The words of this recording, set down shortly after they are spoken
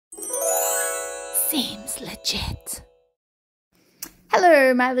Seems legit.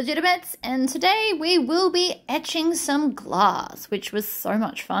 Hello, my legitimates, and today we will be etching some glass, which was so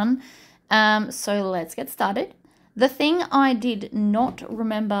much fun. So let's get started. The thing I did not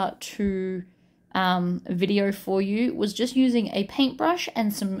remember to video for you was just using a paintbrush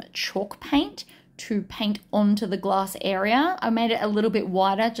and some chalk paint to paint onto the glass area. I made it a little bit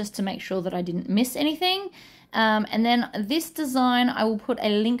wider just to make sure that I didn't miss anything. And then this design I will put a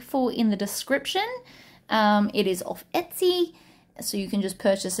link for in the description. It is off Etsy, so you can just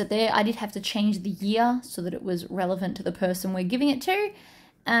purchase it there. I did have to change the year so that it was relevant to the person we're giving it to.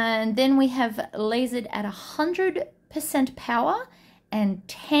 And then we have lasered at 100% power and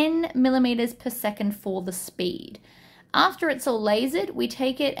 10 millimeters per second for the speed. After it's all lasered, we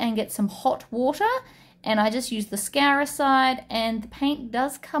take it and get some hot water, and I just use the scourer side, and the paint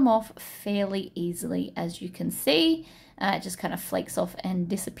does come off fairly easily, as you can see. It just kind of flakes off and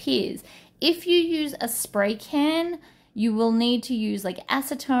disappears. If you use a spray can, you will need to use like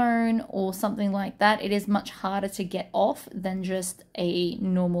acetone or something like that. It is much harder to get off than just a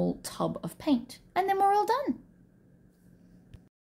normal tub of paint. And then we're all done.